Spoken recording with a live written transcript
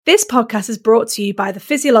This podcast is brought to you by the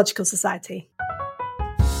Physiological Society.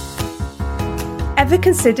 Ever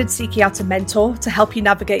considered seeking out a mentor to help you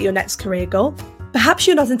navigate your next career goal? Perhaps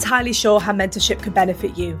you're not entirely sure how mentorship could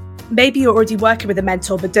benefit you. Maybe you're already working with a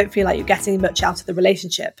mentor but don't feel like you're getting much out of the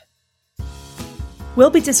relationship. We'll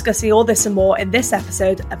be discussing all this and more in this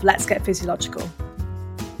episode of Let's Get Physiological.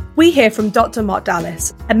 We hear from Dr. Mark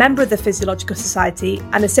Dallas, a member of the Physiological Society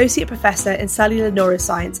and Associate Professor in Cellular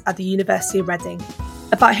Neuroscience at the University of Reading,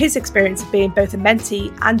 about his experience of being both a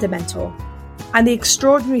mentee and a mentor, and the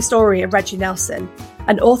extraordinary story of Reggie Nelson,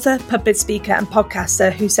 an author, public speaker and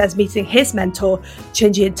podcaster who says meeting his mentor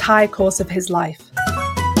changed the entire course of his life.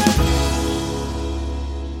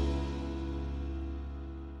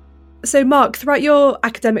 So Mark, throughout your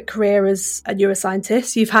academic career as a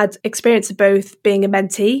neuroscientist, you've had experience of both being a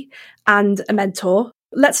mentee and a mentor.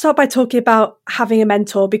 Let's start by talking about having a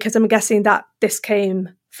mentor, because I'm guessing that this came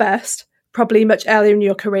first, probably much earlier in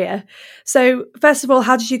your career. So first of all,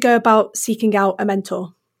 how did you go about seeking out a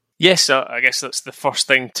mentor? Yes, I guess that's the first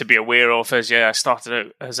thing to be aware of is, I started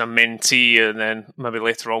out as a mentee and then maybe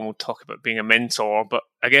later on we'll talk about being a mentor. But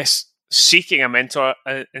I guess seeking a mentor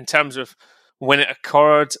in terms of when it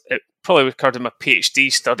occurred, it probably occurred in my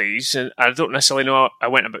PhD studies. And I don't necessarily know I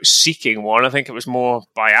went about seeking one. I think it was more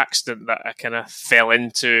by accident that I kind of fell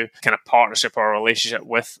into kind of partnership or a relationship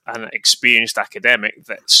with an experienced academic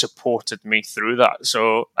that supported me through that.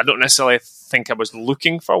 So I don't necessarily think I was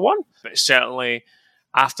looking for one, but certainly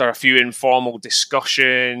after a few informal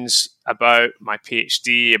discussions about my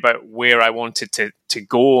PhD, about where I wanted to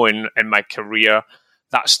go in my career,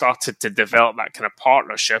 that started to develop that kind of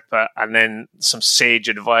partnership and then some sage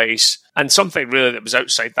advice and something really that was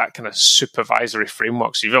outside that kind of supervisory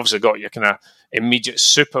framework. So you've obviously got your kind of immediate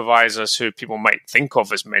supervisors who people might think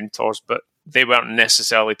of as mentors, but they weren't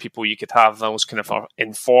necessarily people you could have those kind of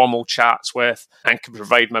informal chats with and could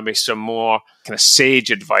provide maybe some more kind of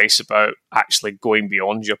sage advice about actually going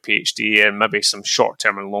beyond your PhD and maybe some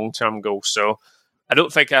short-term and long-term goals. So I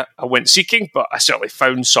don't think I went seeking, but I certainly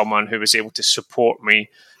found someone who was able to support me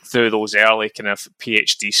through those early kind of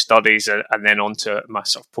PhD studies and then onto my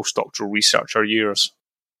sort of postdoctoral researcher years.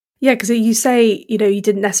 Yeah, because you say, you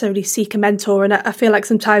didn't necessarily seek a mentor. And I feel like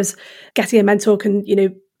sometimes getting a mentor can,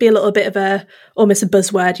 be a little bit of almost a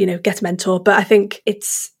buzzword, get a mentor. But I think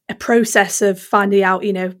it's a process of finding out,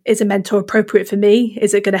 is a mentor appropriate for me?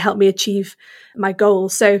 Is it going to help me achieve my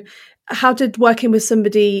goals? So how did working with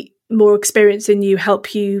somebody more experienced than you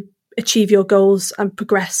help you achieve your goals and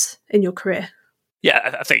progress in your career?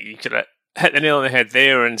 Yeah, I think you could hit the nail on the head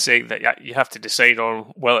there and say that you have to decide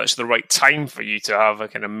on whether it's the right time for you to have a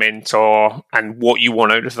kind of mentor and what you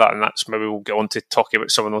want out of that. And that's maybe we'll go on to talking about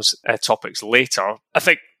some of those topics later. I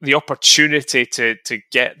think the opportunity to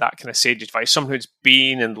get that kind of sage advice, someone who's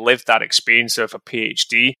been and lived that experience of a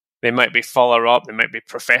PhD, they might be further up, they might be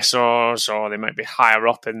professors, or they might be higher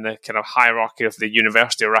up in the kind of hierarchy of the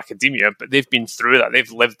university or academia, but they've been through that.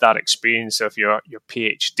 They've lived that experience of your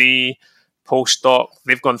PhD, postdoc.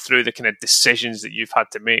 They've gone through the kind of decisions that you've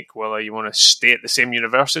had to make, whether you want to stay at the same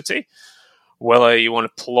university, whether you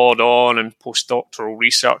want to plod on in postdoctoral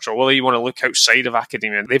research, or whether you want to look outside of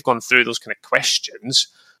academia. They've gone through those kind of questions.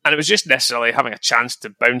 And it was just necessarily having a chance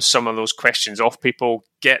to bounce some of those questions off people,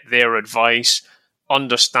 get their advice,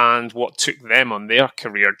 understand what took them on their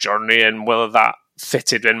career journey and whether that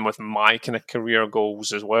fitted in with my kind of career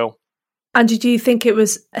goals as well. And did you think it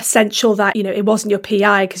was essential that, it wasn't your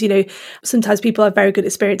PI? Because, sometimes people have very good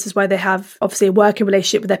experiences where they have obviously a working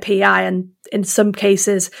relationship with their PI and in some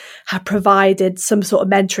cases have provided some sort of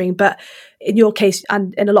mentoring. But in your case,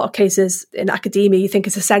 and in a lot of cases in academia, you think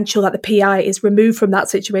it's essential that the PI is removed from that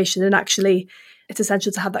situation, and actually it's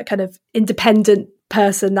essential to have that kind of independent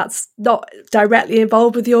person that's not directly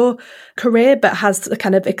involved with your career, but has the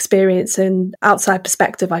kind of experience and outside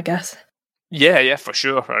perspective, I guess. Yeah, for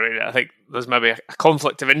sure. I think there's maybe a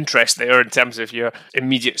conflict of interest there in terms of your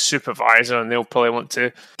immediate supervisor, and they'll probably want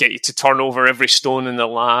to get you to turn over every stone in the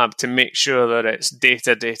lab to make sure that it's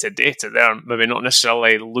data. They're maybe not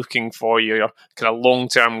necessarily looking for your kind of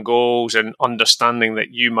long-term goals and understanding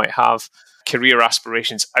that you might have career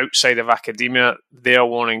aspirations outside of academia. They're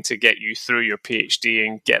wanting to get you through your PhD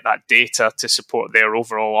and get that data to support their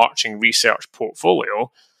overall arching research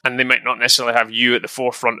portfolio. And they might not necessarily have you at the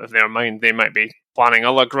forefront of their mind. They might be planning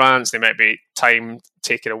other grants. They might be time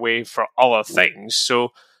taken away for other things. So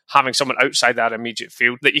having someone outside that immediate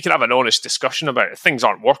field that you can have an honest discussion about, if things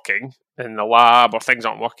aren't working in the lab or things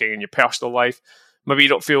aren't working in your personal life, maybe you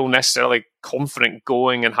don't feel necessarily confident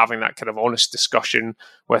going and having that kind of honest discussion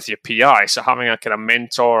with your PI. So having a kind of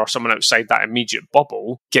mentor or someone outside that immediate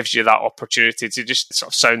bubble gives you that opportunity to just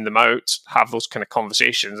sort of sound them out, have those kind of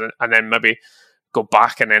conversations, and then maybe go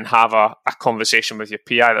back and then have a conversation with your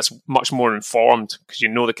PI that's much more informed, because you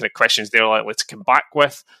know the kind of questions they're likely to come back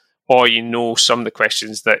with, or you know some of the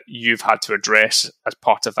questions that you've had to address as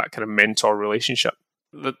part of that kind of mentor relationship.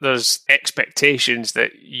 There's expectations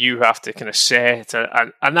that you have to kind of set,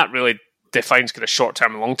 and that really defines kind of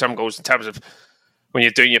short-term and long-term goals in terms of when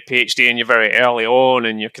you're doing your PhD and you're very early on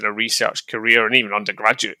in your kind of research career, and even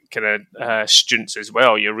undergraduate kind of students as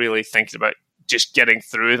well. You're really thinking about just getting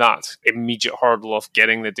through that immediate hurdle of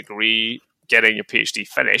getting the degree, getting your PhD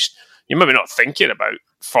finished. You're maybe not thinking about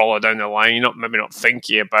further down the line. You're maybe not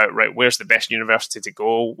thinking about, right, where's the best university to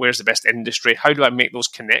go? Where's the best industry? How do I make those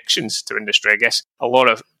connections to industry? I guess a lot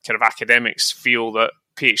of kind of academics feel that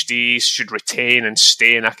PhDs should retain and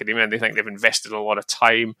stay in academia, and they think they've invested a lot of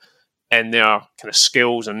time in their kind of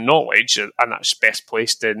skills and knowledge, and that's best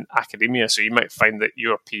placed in academia. So you might find that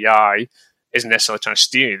your PI isn't necessarily trying to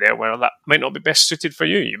steer you there, where that might not be best suited for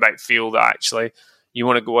you. You might feel that actually you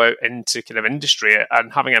want to go out into kind of industry,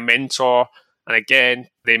 and having a mentor, and again,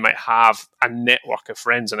 they might have a network of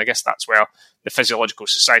friends. And I guess that's where the Physiological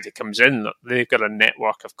Society comes in, that they've got a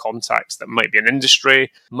network of contacts that might be in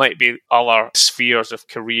industry, might be other spheres of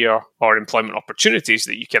career or employment opportunities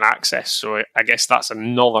that you can access. So I guess that's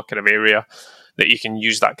another kind of area that you can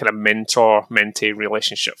use that kind of mentor-mentee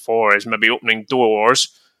relationship for, is maybe opening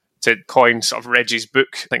doors, to coin sort of Reggie's book,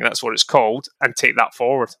 I think that's what it's called, and take that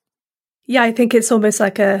forward. Yeah, I think it's almost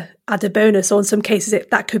like a added bonus, or in some cases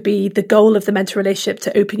that could be the goal of the mentor relationship,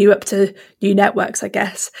 to open you up to new networks, I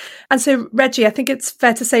guess. And so, Reggie, I think it's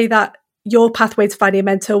fair to say that your pathway to finding a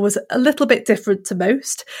mentor was a little bit different to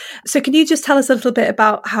most. So can you just tell us a little bit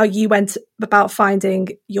about how you went about finding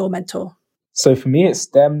your mentor? So for me, it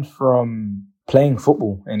stemmed from playing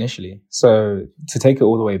football initially. So to take it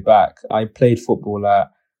all the way back, I played football at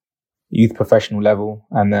youth professional level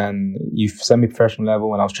and then youth semi-professional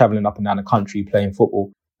level, and I was traveling up and down the country playing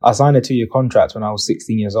football. I signed a 2-year contract when I was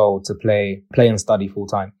 16 years old to play and study full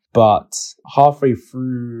time. But halfway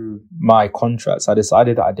through my contracts, I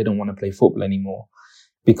decided that I didn't want to play football anymore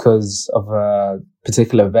because of a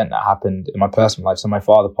particular event that happened in my personal life. So my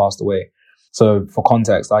father passed away. So for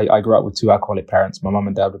context, I grew up with 2 alcoholic parents. My mum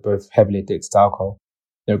and dad were both heavily addicted to alcohol.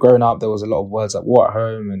 You know, growing up, there was a lot of words at war at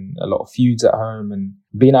home and a lot of feuds at home, and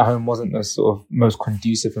being at home wasn't the sort of most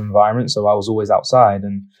conducive environment. So I was always outside,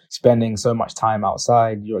 and spending so much time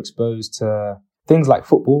outside, you're exposed to things like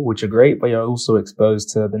football, which are great, but you're also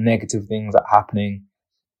exposed to the negative things that are happening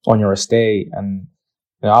on your estate. And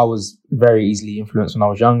you know, I was very easily influenced when I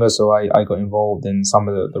was younger, so I got involved in some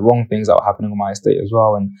of the wrong things that were happening on my estate as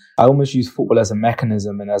well. And I almost used football as a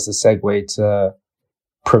mechanism and as a segue to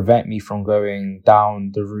prevent me from going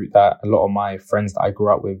down the route that a lot of my friends that I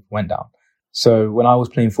grew up with went down. So when I was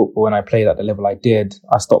playing football and I played at the level I did,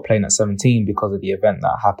 I stopped playing at 17 because of the event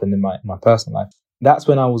that happened in my personal life. That's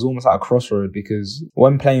when I was almost at a crossroad, because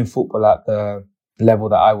when playing football at the level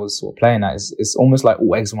that I was sort of playing at, it's almost like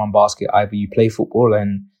all eggs in one basket. Either you play football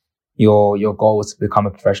and your goal is to become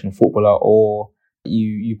a professional footballer, or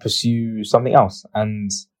you pursue something else.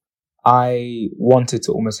 And I wanted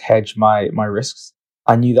to almost hedge my risks.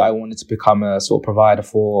 I knew that I wanted to become a sort of provider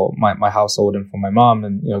for my household and for my mum.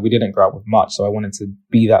 And, you know, we didn't grow up with much. So I wanted to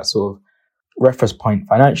be that sort of reference point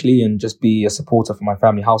financially and just be a supporter for my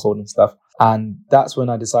family household and stuff. And that's when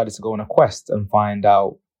I decided to go on a quest and find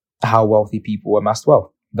out how wealthy people amassed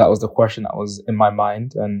wealth. That was the question that was in my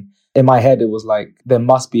mind. And in my head, it was like, there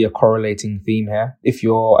must be a correlating theme here. If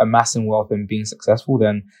you're amassing wealth and being successful,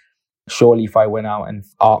 then surely if I went out and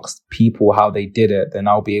asked people how they did it, then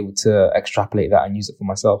I'll be able to extrapolate that and use it for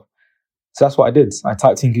myself. So that's what I did. I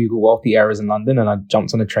typed in Google wealthy areas in London, and I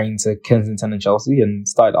jumped on a train to Kensington and Chelsea and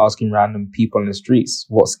started asking random people in the streets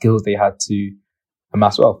what skills they had to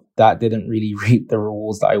amass wealth. That didn't really reap the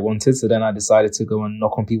rewards that I wanted. So then I decided to go and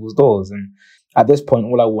knock on people's doors. And at this point,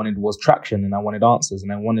 all I wanted was traction, and I wanted answers,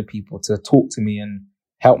 and I wanted people to talk to me and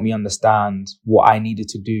help me understand what I needed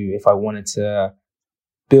to do if I wanted to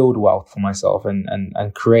build wealth for myself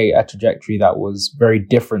and create a trajectory that was very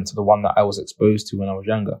different to the one that I was exposed to when I was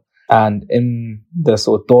younger. And in the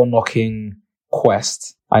sort of door knocking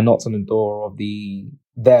quest, I knocked on the door of he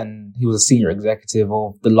was a senior executive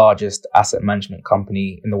of the largest asset management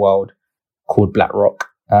company in the world called BlackRock.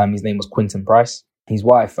 His name was Quentin Price. His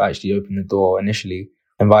wife actually opened the door initially,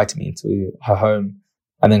 invited me into her home.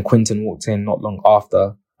 And then Quentin walked in not long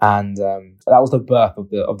after. And that was the birth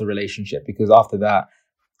of the relationship, because after that,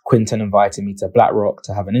 Quentin invited me to BlackRock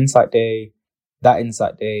to have an insight day. that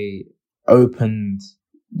Insight Day opened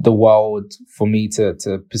the world for me to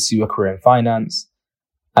pursue a career in finance.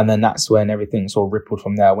 And then that's when everything sort of rippled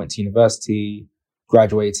from there. I went to university,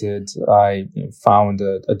 graduated. I found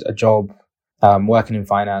a job working in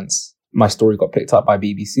finance. My story got picked up by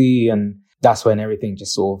BBC, and that's when everything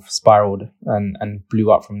just sort of spiraled and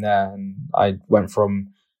blew up from there. And I went from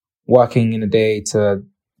working in a day to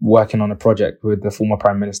working on a project with the former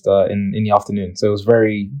Prime Minister in the afternoon. So it was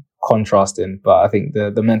very contrasting, but I think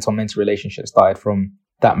the mentor-mentee relationship started from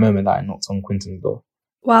that moment that I knocked on Quinton's door.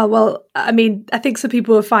 Wow. Well, I mean, I think some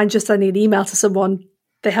people will find just sending an email to someone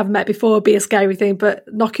they haven't met before be a scary thing, but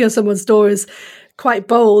knocking on someone's door is quite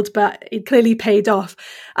bold, but it clearly paid off.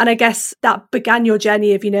 And I guess that began your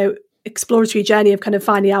journey of, exploratory journey of kind of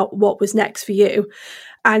finding out what was next for you.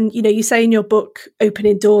 And, you say in your book,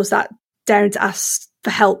 Opening Doors, that daring to ask for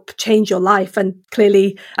help change your life. And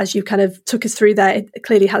clearly, as you kind of took us through there, it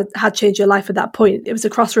clearly had changed your life at that point. It was a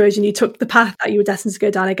crossroads and you took the path that you were destined to go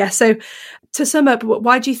down, I guess. So to sum up,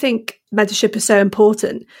 why do you think mentorship is so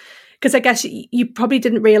important? Because I guess you probably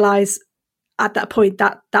didn't realize at that point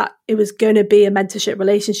that it was going to be a mentorship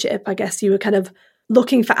relationship. I guess you were kind of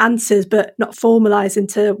looking for answers, but not formalized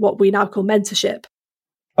into what we now call mentorship.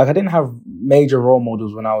 Like, I didn't have major role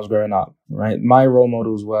models when I was growing up, right? My role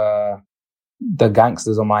models were the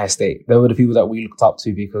gangsters on my estate. They were the people that we looked up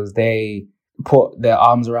to because they put their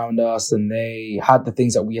arms around us and they had the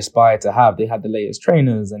things that we aspired to have. They had the latest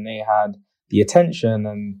trainers and they had the attention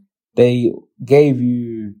and they gave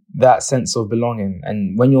you that sense of belonging.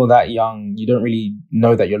 And when you're that young, you don't really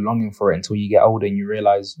know that you're longing for it until you get older and you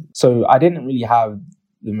realize. So I didn't really have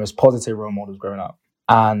the most positive role models growing up.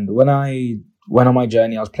 And when I went on my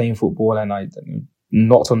journey, I was playing football and I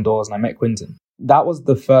knocked on doors and I met Quinton. That was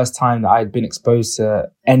the first time that I'd been exposed to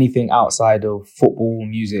anything outside of football,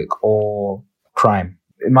 music, or crime.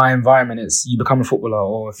 In my environment, it's you become a footballer,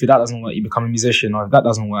 or if that doesn't work, you become a musician, or if that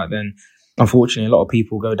doesn't work, then unfortunately, a lot of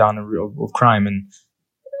people go down the route of crime. And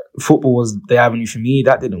football was the avenue for me.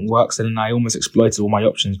 That didn't work. So then I almost exploited all my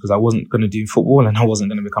options because I wasn't going to do football and I wasn't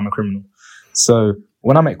going to become a criminal. So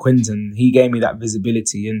when I met Quinton, he gave me that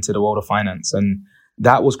visibility into the world of finance. And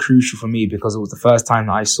that was crucial for me because it was the first time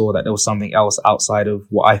that I saw that there was something else outside of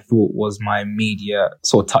what I thought was my immediate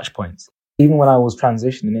sort of touch points. Even when I was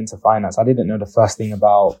transitioning into finance, I didn't know the first thing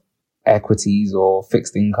about equities or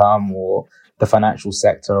fixed income or the financial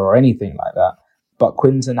sector or anything like that. But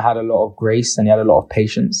Quinton had a lot of grace and he had a lot of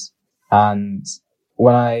patience. And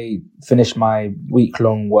when I finished my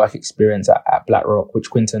week-long work experience at BlackRock, which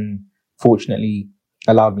Quinton fortunately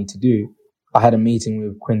allowed me to do, I had a meeting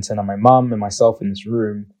with Quinton and my mum and myself in this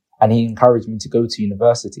room, and he encouraged me to go to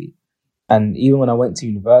university. And even when I went to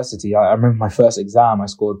university, I remember my first exam, I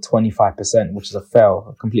scored 25%, which is a fail.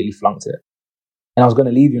 I completely flunked it. And I was going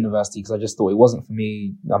to leave university because I just thought it wasn't for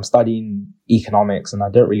me. I'm studying economics and I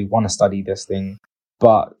don't really want to study this thing.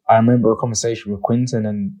 But I remember a conversation with Quinton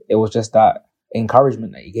and it was just that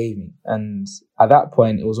encouragement that he gave me. And at that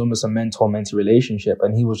point, it was almost a mentor-mentee relationship.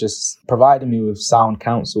 And he was just providing me with sound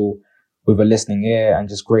counsel, with a listening ear and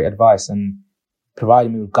just great advice and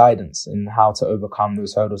providing me with guidance in how to overcome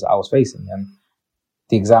those hurdles that I was facing. And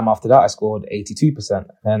the exam after that, I scored 82%, and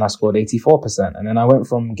then I scored 84%. And then I went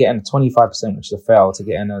from getting a 25%, which is a fail, to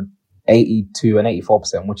getting an 82 and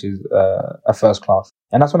 84%, which is a first class.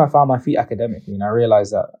 And that's when I found my feet academically. And I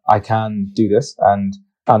realized that I can do this. And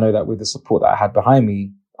I know that with the support that I had behind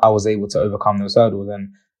me, I was able to overcome those hurdles. And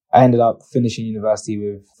I ended up finishing university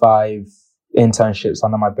with 5 internships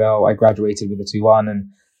under my belt. I graduated with a 2-1,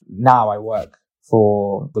 and now I work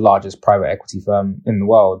for the largest private equity firm in the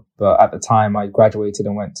world. But at the time, I graduated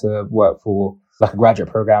and went to work for like a graduate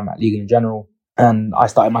program at Legal & General. And I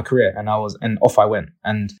started my career and off I went.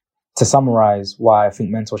 And to summarize why I think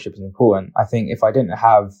mentorship is important, I think if I didn't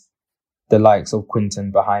have the likes of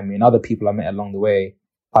Quinton behind me and other people I met along the way,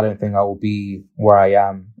 I don't think I will be where I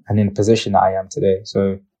am and in the position that I am today.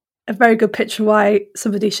 So a very good picture why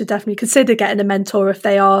somebody should definitely consider getting a mentor if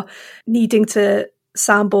they are needing to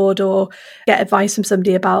soundboard or get advice from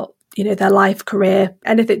somebody about, their life, career,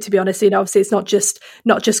 anything, to be honest. Obviously it's not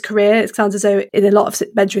just career. It sounds as though in a lot of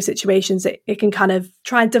mentoring situations, it can kind of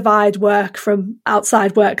try and divide work from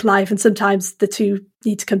outside work life. And sometimes the two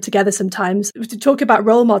need to come together sometimes. To talk about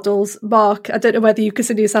role models, Mark, I don't know whether you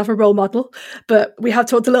consider yourself a role model, but we have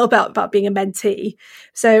talked a little bit about being a mentee.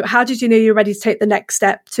 So how did you know you were ready to take the next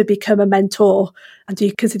step to become a mentor? And do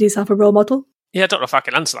you consider yourself a role model? Yeah, I don't know if I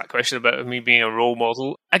can answer that question about me being a role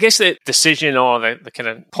model. I guess the decision or the kind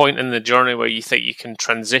of point in the journey where you think you can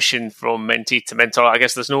transition from mentee to mentor, I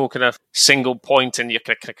guess there's no kind of single point in your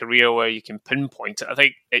kind of career where you can pinpoint it. I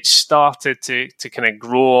think it started to kind of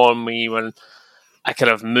grow on me when I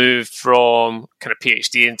kind of moved from kind of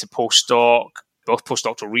PhD into postdoc, both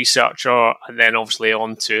postdoctoral researcher, and then obviously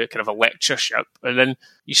on to kind of a lectureship. And then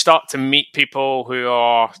you start to meet people who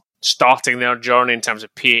are starting their journey in terms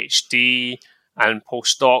of PhD and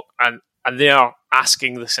postdoc, and they are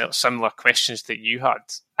asking the similar questions that you had.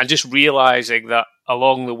 And just realizing that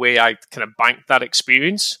along the way, I kind of banked that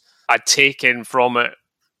experience. I'd taken from it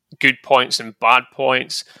good points and bad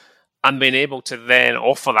points, and been able to then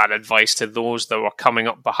offer that advice to those that were coming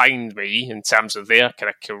up behind me in terms of their kind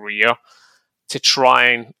of career, to try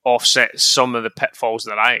and offset some of the pitfalls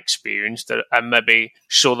that I experienced and maybe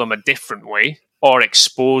show them a different way or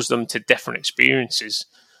expose them to different experiences.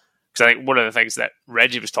 Because I think one of the things that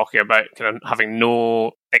Reggie was talking about, kind of having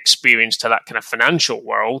no experience to that kind of financial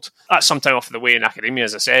world, that's sometimes often the way in academia,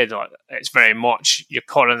 as I said. Like, it's very much you're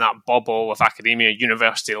caught in that bubble of academia,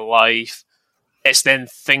 university life. It's then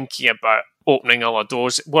thinking about opening other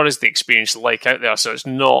doors. What is the experience like out there? So it's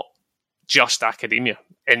not just academia,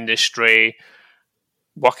 industry,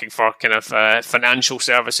 working for kind of financial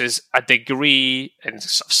services. A degree in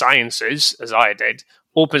sciences, as I did,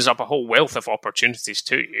 opens up a whole wealth of opportunities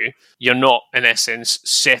to you. You're not, in essence,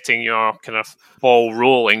 setting your kind of ball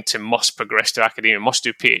rolling to must progress to academia, must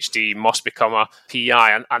do PhD, must become a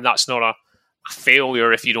PI, and that's not a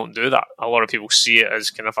failure if you don't do that. A lot of people see it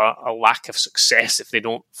as kind of a lack of success if they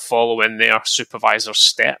don't follow in their supervisor's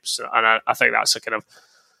steps, and I think that's a kind of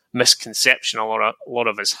misconception a lot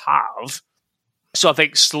of us have. So I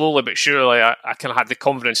think slowly but surely I kind of had the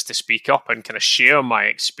confidence to speak up and kind of share my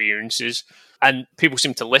experiences. And people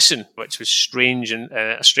seemed to listen, which was strange and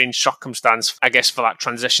a strange circumstance, I guess, for that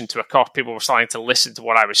transition to a car. People were starting to listen to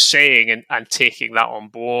what I was saying and taking that on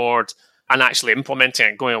board and actually implementing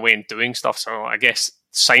it, going away and doing stuff. So I guess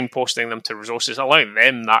signposting them to resources, allowing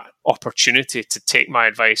them that opportunity to take my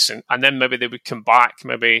advice. And then maybe they would come back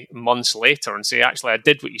maybe months later and say, actually, I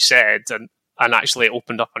did what you said, and actually it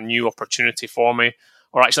opened up a new opportunity for me.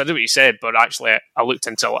 Or actually, I did what you said, but actually I looked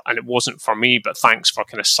into it and it wasn't for me, but thanks for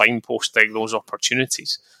kind of signposting those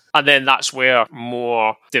opportunities. And then that's where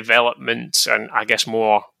more development and I guess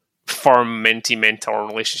more firm mentee-mentor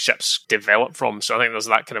relationships develop from. So I think there's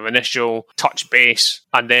that kind of initial touch base,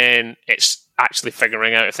 and then it's actually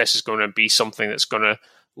figuring out if this is going to be something that's going to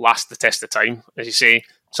last the test of time. As you say,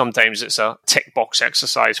 sometimes it's a tick box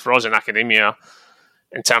exercise for us in academia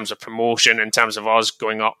in terms of promotion, in terms of us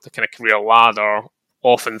going up the kind of career ladder.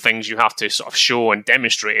 Often things you have to sort of show and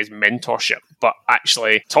demonstrate is mentorship. But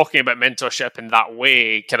actually talking about mentorship in that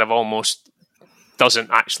way kind of almost doesn't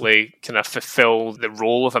actually kind of fulfill the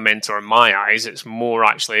role of a mentor in my eyes. It's more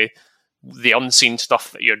actually the unseen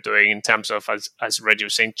stuff that you're doing in terms of, as Reggie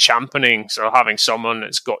was saying, championing. So having someone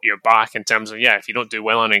that's got your back in terms of, if you don't do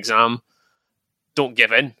well on an exam, don't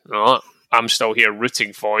give in. I'm still here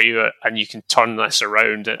rooting for you, and you can turn this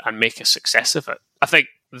around and make a success of it. I think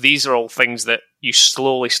these are all things that you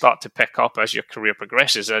slowly start to pick up as your career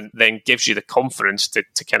progresses, and then gives you the confidence to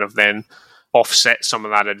kind of then offset some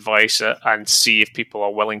of that advice and see if people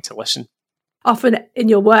are willing to listen. Often in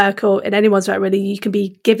your work or in anyone's work, really, you can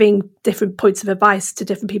be giving different points of advice to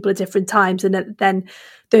different people at different times. And then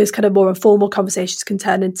those kind of more informal conversations can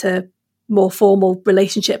turn into more formal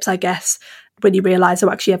relationships, I guess, when you realise,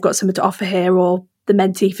 actually, I've got something to offer here, or the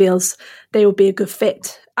mentee feels they will be a good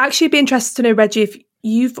fit. Actually, I'd be interested to know, Reggie, if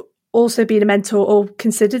you've also been a mentor or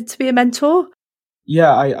considered to be a mentor.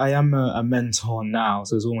 Yeah, I am a mentor now,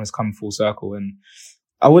 so it's almost come full circle. And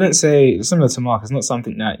I wouldn't say, similar to Mark, it's not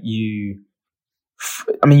something that you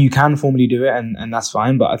can formally do it, and that's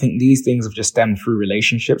fine. But I think these things have just stemmed through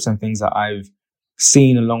relationships and things that I've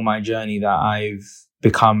seen along my journey that I've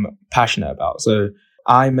become passionate about. So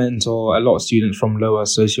I mentor a lot of students from lower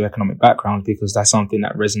socioeconomic backgrounds because that's something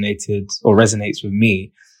that resonates with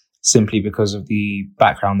me, simply because of the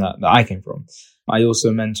background that I came from. I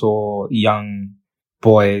also mentor young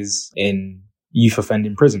boys in youth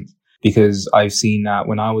offending prisons because I've seen that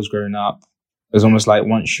when I was growing up, it was almost like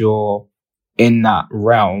once you're in that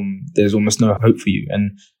realm, there's almost no hope for you.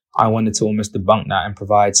 And I wanted to almost debunk that and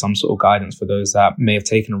provide some sort of guidance for those that may have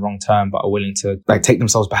taken a wrong turn but are willing to take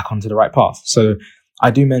themselves back onto the right path. So I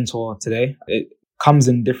do mentor today. It comes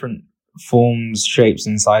in different forms, shapes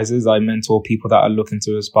and sizes. I mentor people that are looking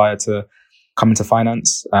to aspire to come into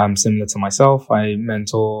finance, similar to myself. I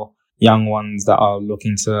mentor young ones that are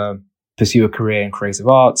looking to pursue a career in creative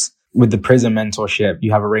arts. With the prison mentorship,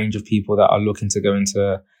 you have a range of people that are looking to go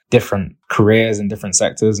into different careers in different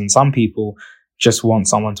sectors. And some people just want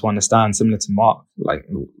someone to understand, similar to Mark, like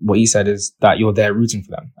what he said, is that you're there rooting for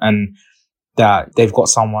them and that they've got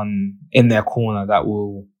someone in their corner that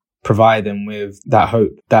will provide them with that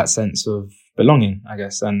hope, that sense of belonging, I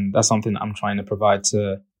guess. And that's something that I'm trying to provide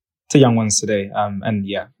to young ones today. And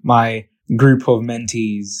yeah, my group of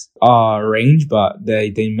mentees are a range, but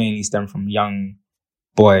they mainly stem from young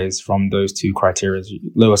boys from those two criteria,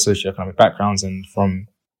 lower socioeconomic backgrounds and from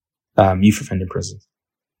youth offending prisons.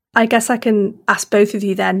 I guess I can ask both of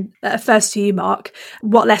you then, first to you, Mark,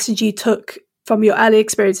 what lessons you took from your early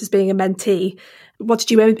experiences being a mentee? What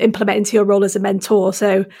did you implement into your role as a mentor?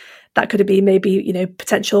 So that could have been maybe,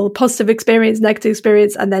 potential positive experience, negative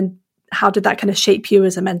experience, and then how did that kind of shape you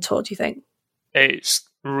as a mentor, do you think? It's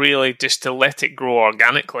really just to let it grow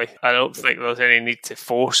organically. I don't think there's any need to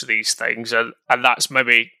force these things. And that's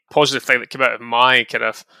maybe a positive thing that came out of my kind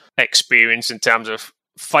of experience in terms of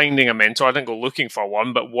finding a mentor. I didn't go looking for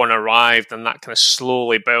one, but one arrived and that kind of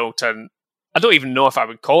slowly built. And I don't even know if I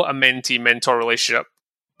would call it a mentee-mentor relationship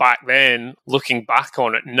back then. Looking back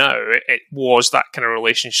on it now, it was that kind of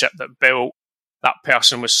relationship that built. That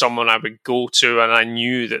person was someone I would go to and I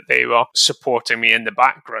knew that they were supporting me in the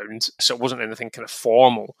background. So it wasn't anything kind of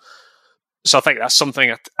formal. So I think that's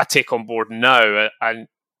something I take on board now. And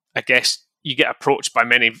I guess you get approached by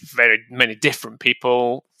very many different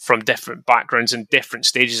people from different backgrounds and different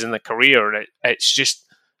stages in the career. And it's just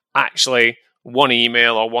actually one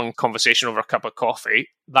email or one conversation over a cup of coffee.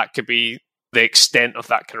 That could be the extent of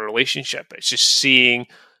that kind of relationship. It's just seeing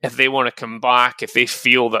if they want to come back, if they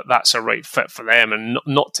feel that that's a right fit for them, and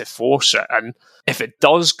not to force it. And if it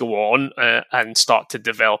does go on and start to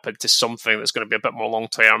develop into something that's going to be a bit more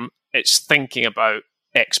long-term, it's thinking about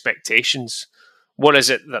expectations. What is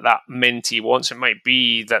it that mentee wants? It might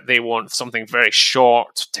be that they want something very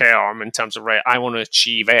short-term in terms of, right, I want to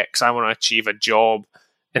achieve X, I want to achieve a job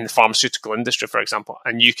in the pharmaceutical industry, for example,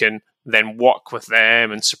 and you can then work with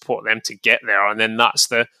them and support them to get there. And then that's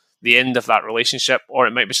the end of that relationship. Or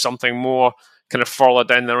it might be something more kind of further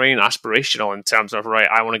down the lane, aspirational in terms of, right,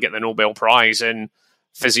 I want to get the Nobel Prize in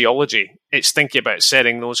physiology. It's thinking about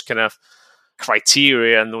setting those kind of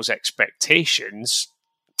criteria and those expectations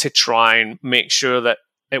to try and make sure that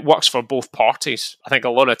it works for both parties. I think a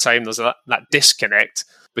lot of time there's that disconnect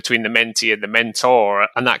between the mentee and the mentor,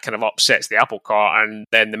 and that kind of upsets the apple cart, and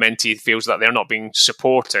then the mentee feels that they're not being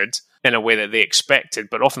supported in a way that they expected.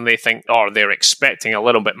 But often they think, they're expecting a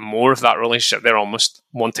little bit more of that relationship. They're almost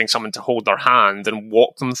wanting someone to hold their hand and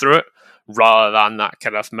walk them through it, rather than that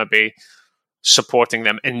kind of maybe supporting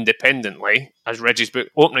them independently, as Reggie's book,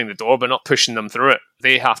 opening the door but not pushing them through it.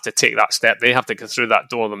 They have to take that step. They have to go through that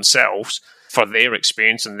door themselves for their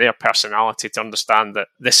experience and their personality to understand that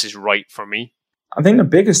this is right for me. I think the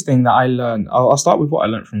biggest thing that I learned, I'll start with what I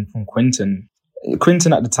learned from Quentin.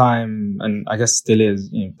 Quentin at the time, and I guess still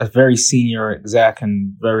is, a very senior exec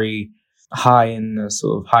and very high in the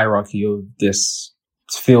sort of hierarchy of this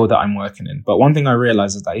field that I'm working in. But one thing I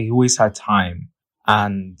realized is that he always had time.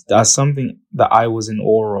 And that's something that I was in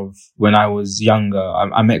awe of when I was younger.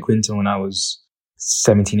 I met Quentin when I was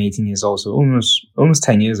 17, 18 years old, so almost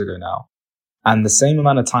 10 years ago now. And the same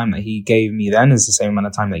amount of time that he gave me then is the same amount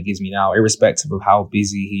of time that he gives me now, irrespective of how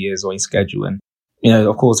busy he is or his schedule. And,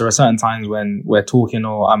 of course, there are certain times when we're talking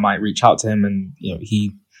or I might reach out to him and,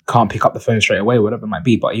 he can't pick up the phone straight away, whatever it might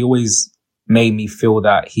be. But he always made me feel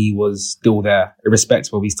that he was still there,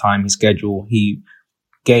 irrespective of his time, his schedule. He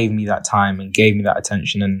gave me that time and gave me that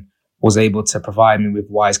attention and was able to provide me with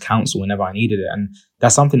wise counsel whenever I needed it. And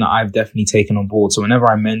that's something that I've definitely taken on board. So whenever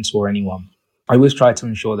I mentor anyone, I always try to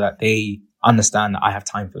ensure that they understand that I have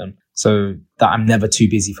time for them, so that I'm never too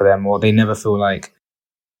busy for them, or they never feel like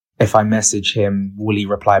if I message him, will he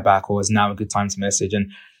reply back, or is now a good time to message?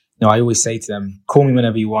 And I always say to them, call me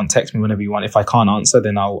whenever you want, text me whenever you want. If I can't answer,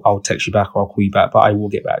 then I'll text you back or I'll call you back, but I will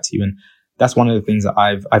get back to you. And that's one of the things that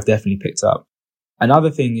I've definitely picked up. Another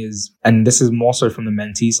thing is, and this is more so from the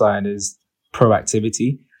mentee side, is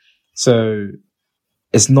proactivity. So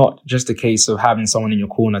it's not just a case of having someone in your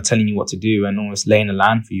corner telling you what to do and almost laying a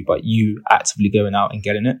land for you, but you actively going out and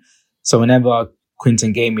getting it. So whenever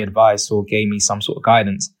Quentin gave me advice or gave me some sort of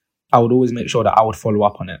guidance, I would always make sure that I would follow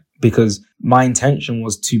up on it, because my intention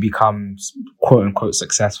was to become quote unquote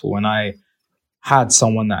successful. And I had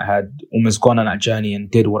someone that had almost gone on that journey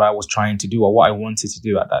and did what I was trying to do or what I wanted to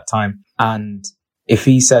do at that time. And if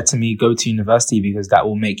he said to me, go to university because that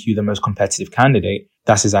will make you the most competitive candidate,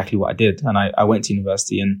 that's exactly what I did. And I went to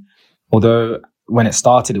university. And although when it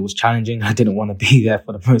started, it was challenging, I didn't want to be there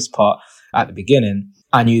for the most part at the beginning.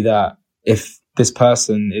 I knew that if this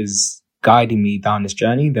person is guiding me down this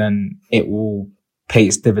journey, then it will pay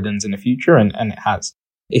its dividends in the future. And it has.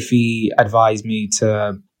 If he advised me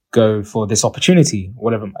to go for this opportunity,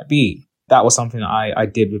 whatever it might be, that was something that I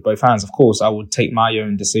did with both hands. Of course, I would take my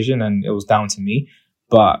own decision and it was down to me,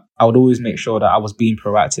 but I would always make sure that I was being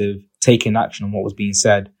proactive taking action on what was being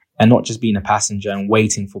said and not just being a passenger and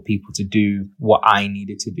waiting for people to do what I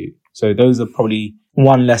needed to do. So those are probably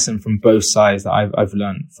one lesson from both sides that I've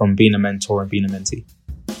learned from being a mentor and being a mentee.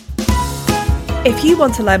 If you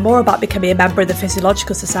want to learn more about becoming a member of the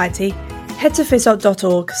Physiological Society, head to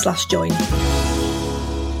physio.org/join.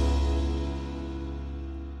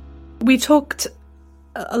 We talked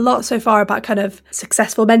a lot so far about kind of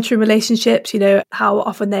successful mentoring relationships, how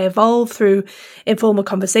often they evolve through informal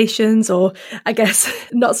conversations, or I guess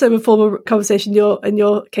not so informal conversation, in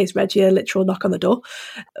your case, Reggie, a literal knock on the door.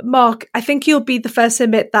 Mark, I think you'll be the first to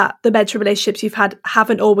admit that the mentoring relationships you've had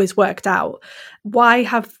haven't always worked out. Why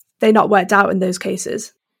have they not worked out in those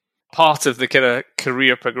cases? Part of the kind of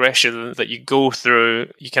career progression that you go through,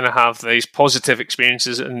 you kind of have these positive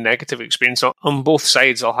experiences and negative experiences on both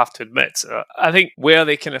sides, I'll have to admit. I think where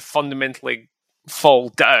they kind of fundamentally fall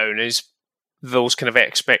down is those kind of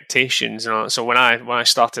expectations. So when I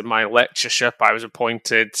started my lectureship, I was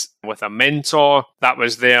appointed with a mentor that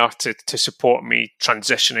was there to support me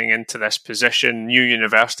transitioning into this position, new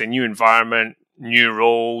university, new environment, new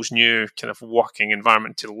roles, new kind of working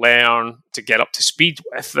environment to learn, to get up to speed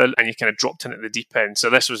with, and you kind of dropped in at the deep end. So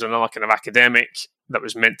this was another kind of academic that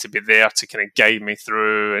was meant to be there to kind of guide me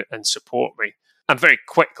through and support me. And very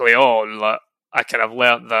quickly on, I kind of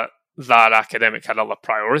learned that academic had other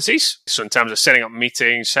priorities. So in terms of set up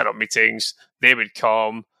meetings, they would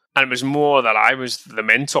come, and it was more that I was the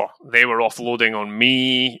mentor. They were offloading on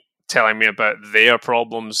me, telling me about their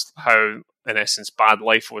problems, how in essence bad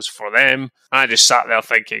life was for them. And I just sat there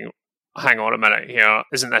thinking, hang on a minute here,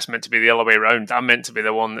 isn't this meant to be the other way around? I'm meant to be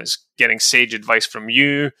the one that's getting sage advice from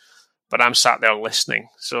you, but I'm sat there listening.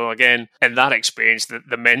 So again, in that experience,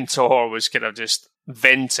 the mentor was kind of just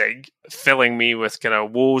venting, filling me with kind of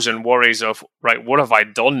woes and worries of, right, what have I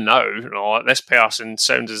done now? This person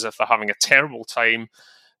sounds as if they're having a terrible time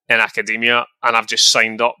in academia, and I've just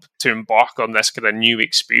signed up to embark on this kind of new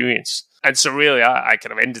experience. And so really, I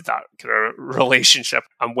kind of ended that kind of relationship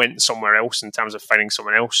and went somewhere else in terms of finding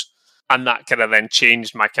someone else. And that kind of then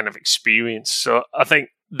changed my kind of experience. So I think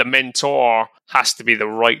the mentor has to be the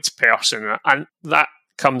right person. And that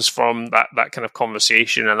comes from that kind of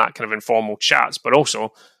conversation and that kind of informal chats. But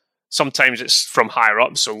also, sometimes it's from higher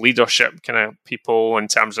up. So leadership kind of people in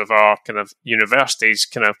terms of our kind of universities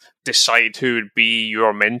kind of decide who would be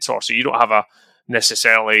your mentor. So you don't have a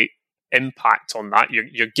necessarily impact on that.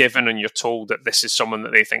 You're given and you're told that this is someone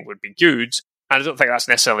that they think would be good. And I don't think that's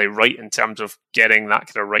necessarily right in terms of getting that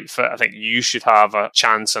kind of right fit. I think you should have a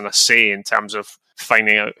chance and a say in terms of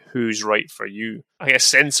finding out who's right for you. I guess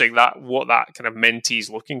sensing that, what that kind of mentee's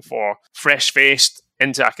looking for. Fresh-faced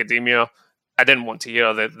into academia, I didn't want to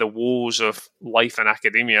hear the woes of life in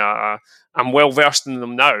academia. I'm well-versed in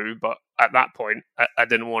them now, but at that point, I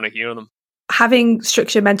didn't want to hear them. Having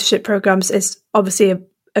structured mentorship programs is obviously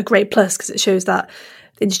a great plus, because it shows that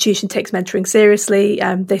the institution takes mentoring seriously.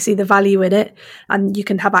 They see the value in it, and you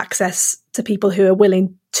can have access to people who are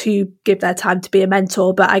willing to give their time to be a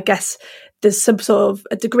mentor. But I guess there's some sort of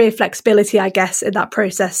a degree of flexibility, I guess, in that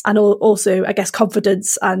process, and also, I guess,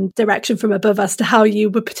 confidence and direction from above as to how you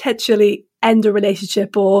would potentially end a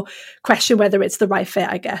relationship or question whether it's the right fit,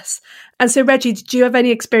 I guess. And so, Reggie, do you have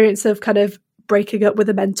any experience of kind of breaking up with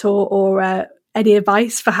a mentor, or any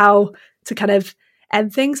advice for how to kind of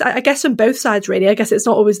end things? I guess on both sides, really. I guess it's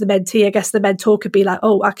not always the mentee. I guess the mentor could be like,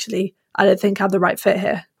 oh, actually, I don't think I'm the right fit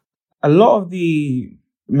here. A lot of the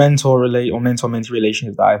mentor-mentee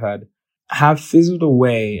relationships that I've had have fizzled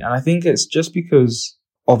away. And I think it's just because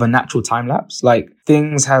of a natural time lapse. Like,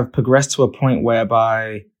 things have progressed to a point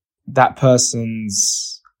whereby that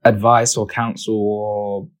person's advice or counsel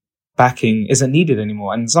or backing isn't needed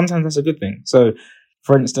anymore. And sometimes that's a good thing. So,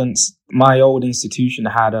 for instance, my old institution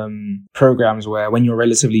had programs where when you're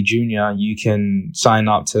relatively junior, you can sign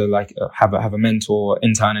up to have a mentor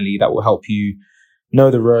internally that will help you know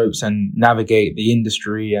the ropes and navigate the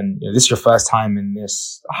industry. And this is your first time in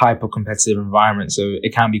this hyper competitive environment, so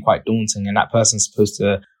it can be quite daunting. And that person's supposed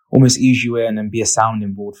to almost ease you in and be a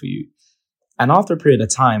sounding board for you. And after a period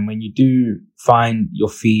of time, when you do find your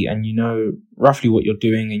feet and you know roughly what you're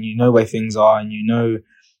doing and you know where things are and you know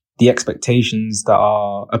the expectations that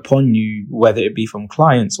are upon you, whether it be from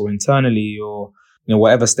clients or internally or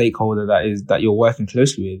whatever stakeholder that you're working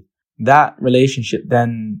closely with, that relationship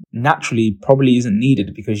then naturally probably isn't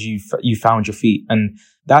needed because you found your feet. And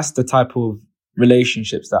that's the type of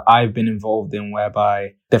relationships that I've been involved in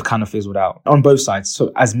whereby they've kind of fizzled out on both sides.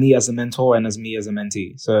 So as me as a mentor and as me as a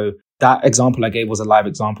mentee. So that example I gave was a live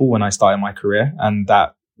example when I started my career, and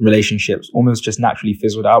that relationships almost just naturally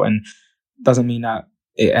fizzled out. And doesn't mean that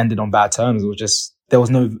it ended on bad terms. It was just there was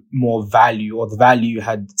no more value, or the value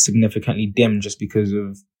had significantly dimmed just because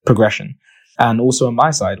of progression. And also on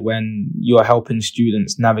my side, when you're helping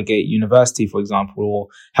students navigate university, for example, or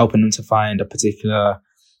helping them to find a particular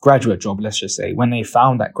graduate job, let's just say, when they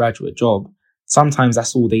found that graduate job, sometimes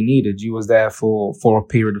that's all they needed. You was there for a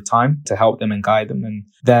period of time to help them and guide them. And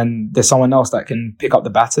then there's someone else that can pick up the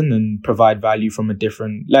baton and provide value from a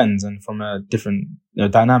different lens and from a different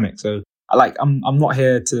dynamic. So I'm not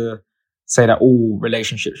here to say that all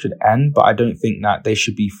relationships should end, but I don't think that they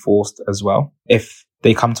should be forced as well. If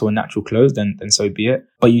they come to a natural close, then so be it.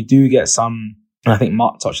 But you do get some, and I think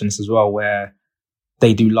Mark touched on this as well, where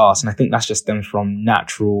they do last. And I think that's just stems from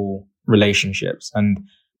natural relationships. And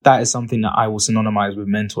that is something that I will synonymize with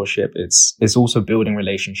mentorship. It's also building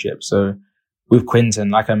relationships. So with Quinton,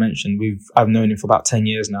 like I mentioned, I've known him for about 10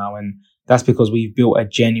 years now. And that's because we've built a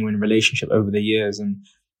genuine relationship over the years. And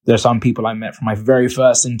there are some people I met from my very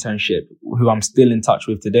first internship who I'm still in touch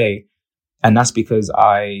with today. And that's because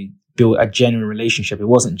I built a genuine relationship. It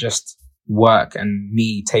wasn't just work and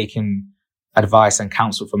me taking advice and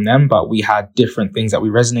counsel from them, but we had different things that we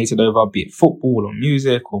resonated over, be it football or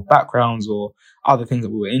music or backgrounds or other things that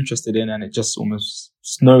we were interested in. And it just almost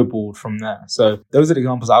snowballed from there. So those are the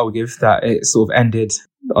examples I would give that it sort of ended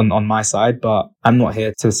on my side, but I'm not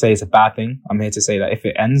here to say it's a bad thing. I'm here to say that if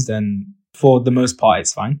it ends, then for the most part,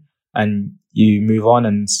 it's fine. And you move on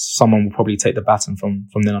and someone will probably take the baton from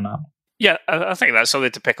then on out. Yeah, I think that's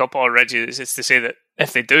something to pick up already. Is to say that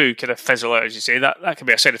if they do kind of fizzle out, as you say, that can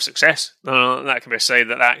be a sign of success. That can be a sign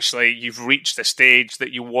that actually you've reached the stage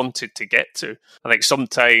that you wanted to get to. I think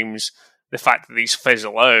sometimes the fact that these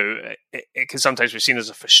fizzle out, it can sometimes be seen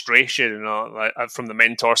as a frustration, like from the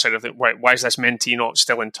mentor side of it. Why is this mentee not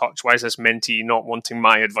still in touch? Why is this mentee not wanting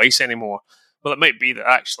my advice anymore? Well, it might be that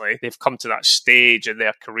actually they've come to that stage in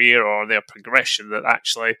their career or their progression that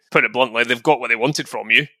actually, put it bluntly, they've got what they wanted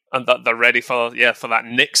from you, and that they're ready for that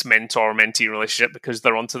next mentor-mentee relationship because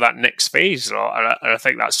they're onto that next phase. And I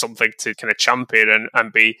think that's something to kind of champion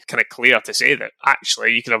and be kind of clear to say that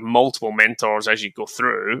actually you can have multiple mentors as you go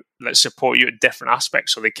through that support you at different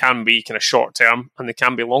aspects. So they can be kind of short-term and they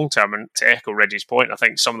can be long-term. And to echo Reggie's point, I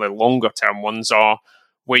think some of the longer-term ones are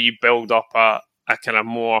where you build up a kind of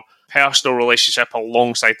more personal relationship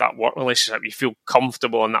alongside that work relationship. You feel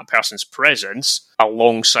comfortable in that person's presence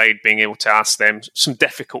alongside being able to ask them some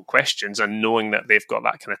difficult questions and knowing that they've got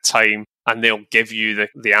that kind of time and they'll give you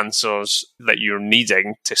the answers that you're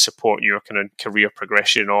needing to support your kind of career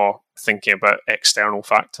progression or thinking about external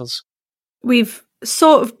factors. We've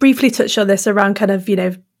sort of briefly touched on this around kind of,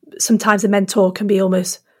 sometimes a mentor can be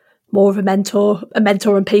almost more of a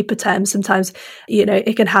mentor in paper terms. Sometimes,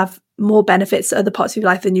 it can have more benefits to other parts of your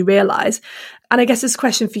life than you realise. And I guess this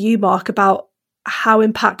question for you, Mark, about how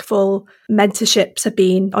impactful mentorships have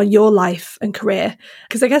been on your life and career.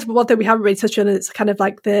 Because I guess one thing we haven't really touched on is kind of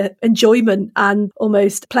like the enjoyment and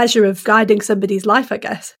almost pleasure of guiding somebody's life, I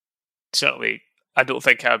guess. Certainly, I don't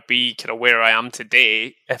think I'd be kind of where I am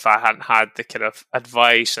today if I hadn't had the kind of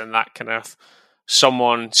advice and that kind of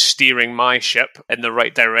someone steering my ship in the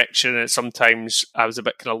right direction. And sometimes I was a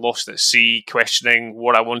bit kind of lost at sea, questioning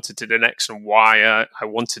what I wanted to do next and why I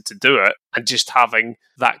wanted to do it. And just having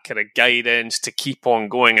that kind of guidance to keep on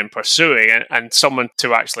going and pursuing, and someone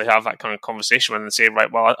to actually have that kind of conversation with and say,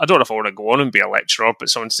 right, well, I don't know if I want to go on and be a lecturer, but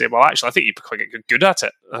someone to say, well, actually, I think you'd be quite good at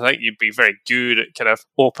it. I think you'd be very good at kind of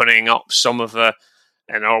opening up some of the,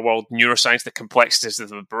 in our world, neuroscience, the complexities of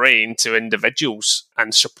the brain to individuals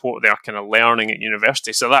and support their kind of learning at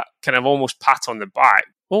university. So that kind of almost pat on the back,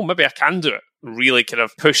 well, maybe I can do it, really kind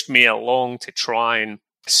of pushed me along to try and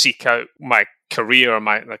seek out my career or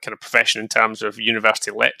my kind of profession in terms of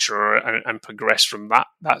university lecturer and progress from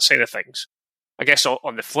that side of things. I guess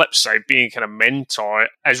on the flip side, being kind of mentor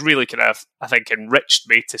has really kind of, I think, enriched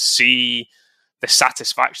me to see the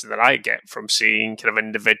satisfaction that I get from seeing kind of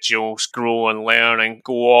individuals grow and learn and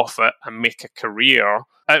go off it and make a career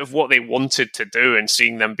out of what they wanted to do and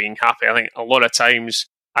seeing them being happy. I think a lot of times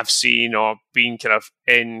I've seen or been kind of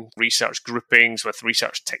in research groupings with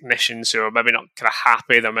research technicians who are maybe not kind of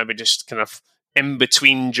happy. They're maybe just kind of in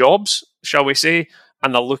between jobs, shall we say,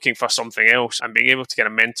 and they're looking for something else, and being able to kind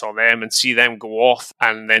of mentor them and see them go off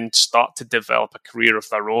and then start to develop a career of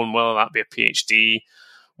their own, whether that be a PhD,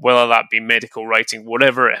 whether that be medical writing,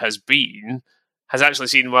 whatever it has been, has actually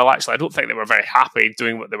seen, well, actually, I don't think they were very happy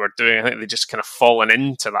doing what they were doing. I think they just kind of fallen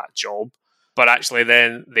into that job. But actually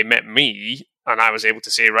then they met me and I was able to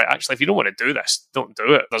say, right, actually, if you don't want to do this, don't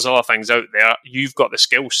do it. There's other things out there. You've got the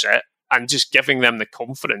skill set, and just giving them the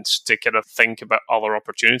confidence to kind of think about other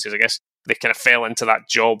opportunities. I guess they kind of fell into that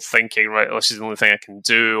job thinking, right, this is the only thing I can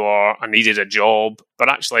do, or I needed a job. But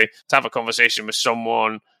actually, to have a conversation with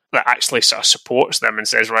someone that actually sort of supports them and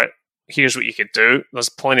says, right, here's what you could do. There's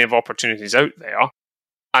plenty of opportunities out there.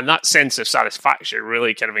 And that sense of satisfaction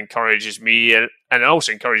really kind of encourages me, and it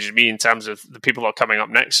also encourages me in terms of the people that are coming up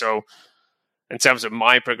next. So in terms of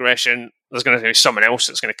my progression, there's going to be someone else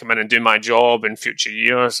that's going to come in and do my job in future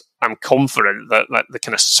years. I'm confident that the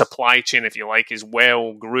kind of supply chain, if you like, is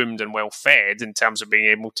well groomed and well fed in terms of being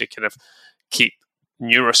able to kind of keep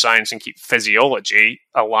neuroscience and keep physiology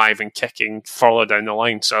alive and kicking further down the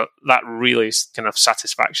line. So that really is kind of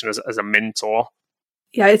satisfaction as a mentor.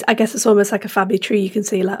 Yeah, I guess it's almost like a family tree. You can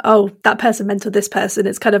see like, oh, that person mentored this person.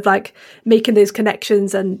 It's kind of like making those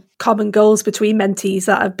connections and common goals between mentees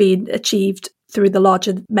that have been achieved through the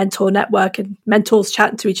larger mentor network, and mentors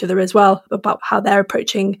chatting to each other as well about how they're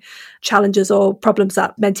approaching challenges or problems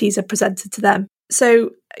that mentees have presented to them.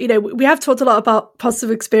 So, we have talked a lot about positive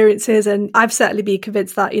experiences, and I've certainly been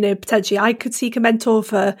convinced that, potentially I could seek a mentor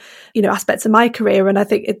for, aspects of my career. And I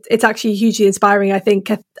think it's actually hugely inspiring. I think,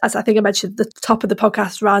 as I mentioned at the top of the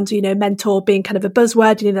podcast around, mentor being kind of a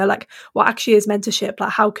buzzword, like what actually is mentorship?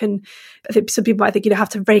 Like I think some people might think, have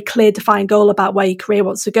to have a very clear defined goal about where your career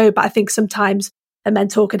wants to go. But I think sometimes a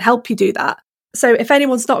mentor can help you do that. So if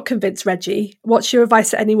anyone's not convinced, Reggie, what's your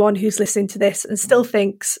advice to anyone who's listening to this and still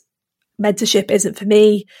thinks, mentorship isn't for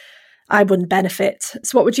me, I wouldn't benefit?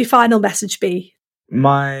 So what would your final message be?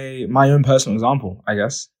 My own personal example, I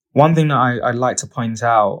guess. One thing that I'd like to point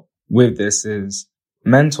out with this is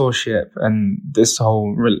mentorship and this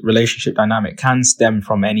whole relationship dynamic can stem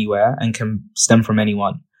from anywhere and can stem from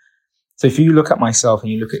anyone. So if you look at myself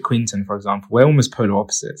and you look at Quinton, for example, we're almost polar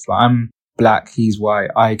opposites. Like, I'm black, he's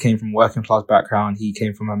white. I came from a working class background. He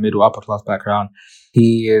came from a middle upper class background.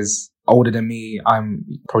 He is older than me. I'm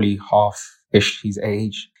probably half-ish his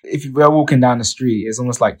age. If we're walking down the street, it's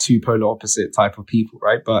almost like two polar opposite type of people,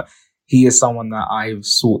 right? But he is someone that I've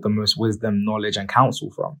sought the most wisdom, knowledge, and counsel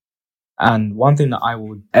from. And one thing that I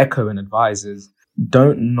would echo and advise is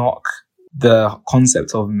don't knock the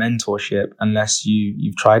concept of mentorship unless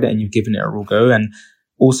you've tried it and you've given it a real go. And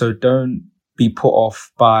also don't be put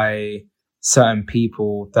off by certain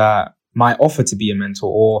people that might offer to be a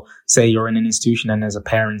mentor, or say you're in an institution and there's a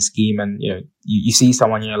pairing scheme and you see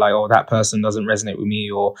someone and you're like, oh, that person doesn't resonate with me,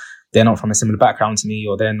 or they're not from a similar background to me,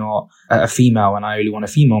 or they're not a female and I only want a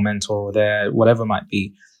female mentor, or they're whatever it might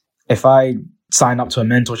be. If I signed up to a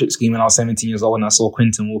mentorship scheme when I was 17 years old and I saw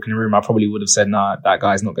Quinton walk in the room, I probably would have said, nah, that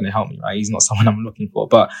guy's not going to help me, right? He's not someone I'm looking for.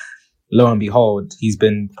 But lo and behold, he's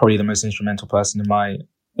been probably the most instrumental person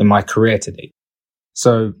in my career to date.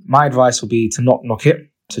 So my advice would be to not knock it,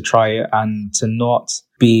 to try it, and to not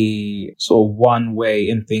be sort of one way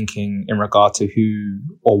in thinking in regard to who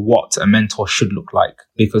or what a mentor should look like,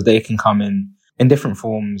 because they can come in different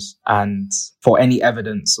forms. And for any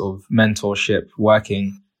evidence of mentorship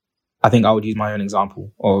working, I think I would use my own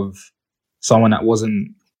example of someone that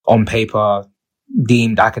wasn't on paper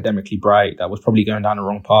deemed academically bright, that was probably going down the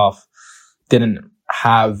wrong path, didn't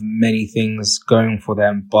have many things going for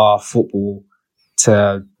them bar football,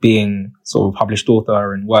 to being sort of a published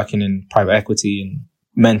author and working in private equity and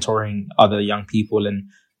mentoring other young people and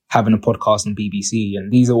having a podcast on BBC.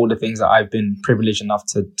 And these are all the things that I've been privileged enough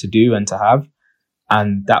to do and to have.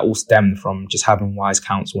 And that all stemmed from just having wise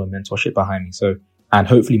counsel and mentorship behind me. So, and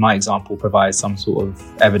hopefully my example provides some sort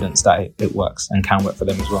of evidence that it works and can work for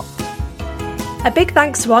them as well. A big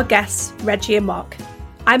thanks to our guests, Reggie and Mark.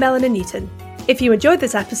 I'm Eleanor Newton. If you enjoyed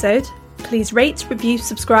this episode, please rate, review,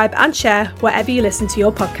 subscribe and share wherever you listen to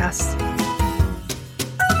your podcasts.